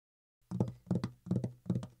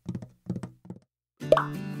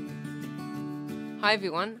Hi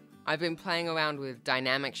everyone, I've been playing around with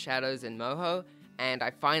dynamic shadows in Moho, and I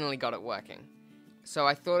finally got it working. So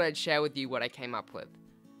I thought I'd share with you what I came up with.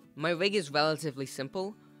 My rig is relatively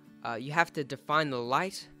simple. You have to define the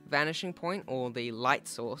light vanishing point, or the light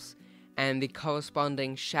source, and the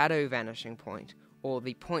corresponding shadow vanishing point, or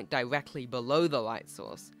the point directly below the light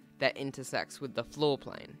source that intersects with the floor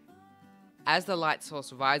plane. As the light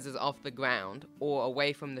source rises off the ground, or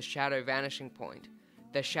away from the shadow vanishing point,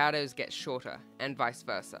 the shadows get shorter, and vice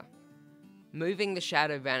versa. Moving the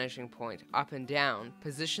shadow vanishing point up and down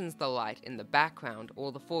positions the light in the background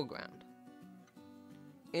or the foreground.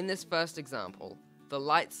 In this first example, the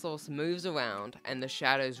light source moves around and the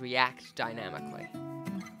shadows react dynamically.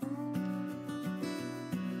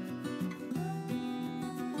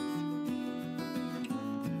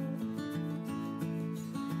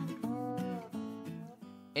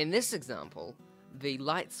 In this example, the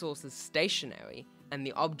light source is stationary and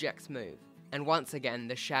the objects move, and once again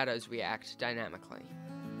the shadows react dynamically.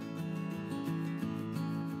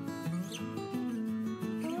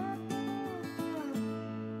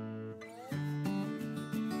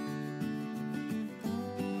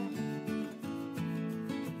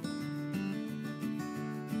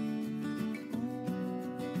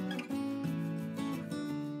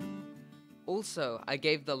 Also, I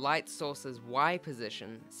gave the light source's Y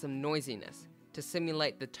position some noisiness to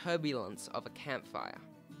simulate the turbulence of a campfire.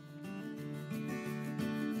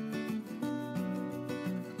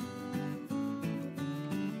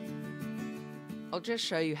 I'll just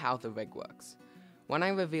show you how the rig works. When I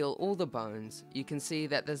reveal all the bones, you can see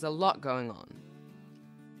that there's a lot going on.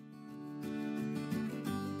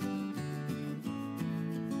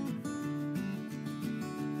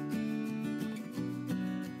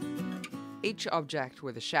 Each object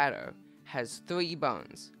with a shadow has 3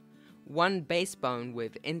 bones. One base bone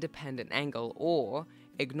with independent angle or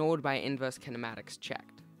ignored by inverse kinematics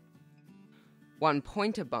checked. One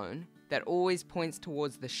pointer bone that always points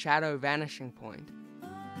towards the shadow vanishing point.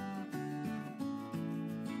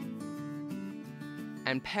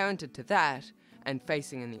 And parented to that, and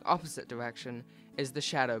facing in the opposite direction, is the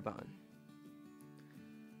shadow bone.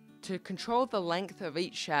 To control the length of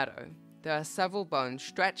each shadow, there are several bones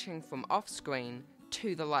stretching from off-screen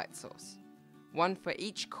to the light source. One for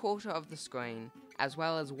each quarter of the screen, as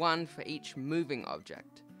well as one for each moving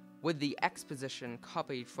object, with the X position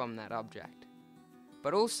copied from that object.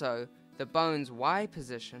 But also, the bone's Y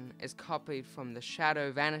position is copied from the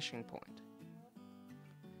shadow vanishing point.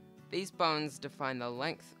 These bones define the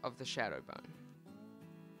length of the shadow bone.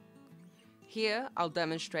 Here, I'll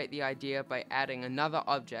demonstrate the idea by adding another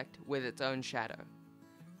object with its own shadow.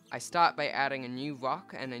 I start by adding a new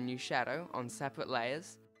rock and a new shadow on separate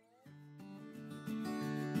layers.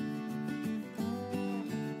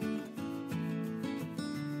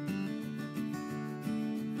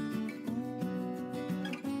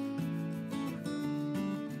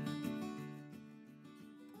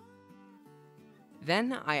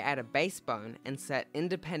 Then I add a base bone and set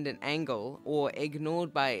independent angle or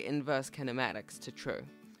ignored by inverse kinematics to true,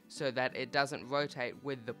 so that it doesn't rotate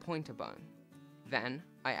with the pointer bone. Then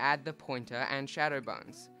I add the pointer and shadow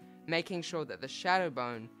bones, making sure that the shadow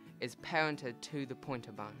bone is parented to the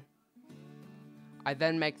pointer bone. I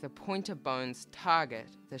then make the pointer bones target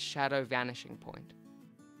the shadow vanishing point.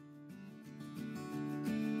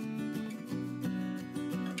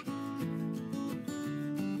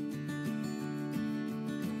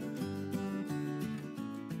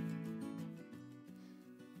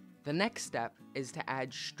 The next step is to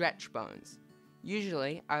add stretch bones.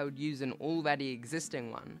 Usually, I would use an already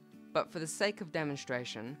existing one, but for the sake of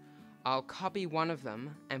demonstration, I'll copy one of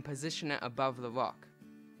them and position it above the rock.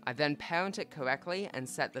 I then parent it correctly and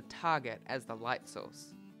set the target as the light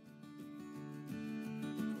source.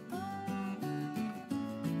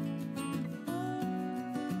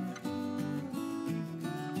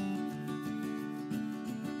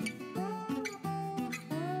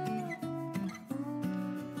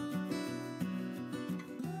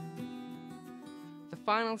 The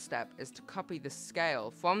final step is to copy the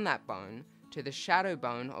scale from that bone to the shadow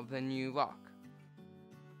bone of the new rock.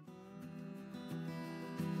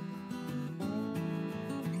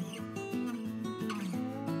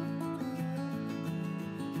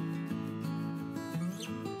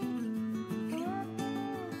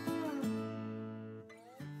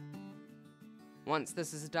 Once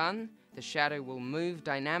this is done, the shadow will move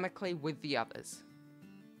dynamically with the others.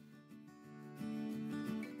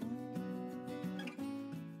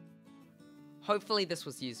 Hopefully this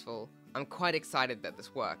was useful. I'm quite excited that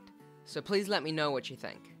this worked, so please let me know what you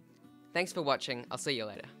think. Thanks for watching, I'll see you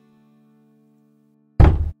later.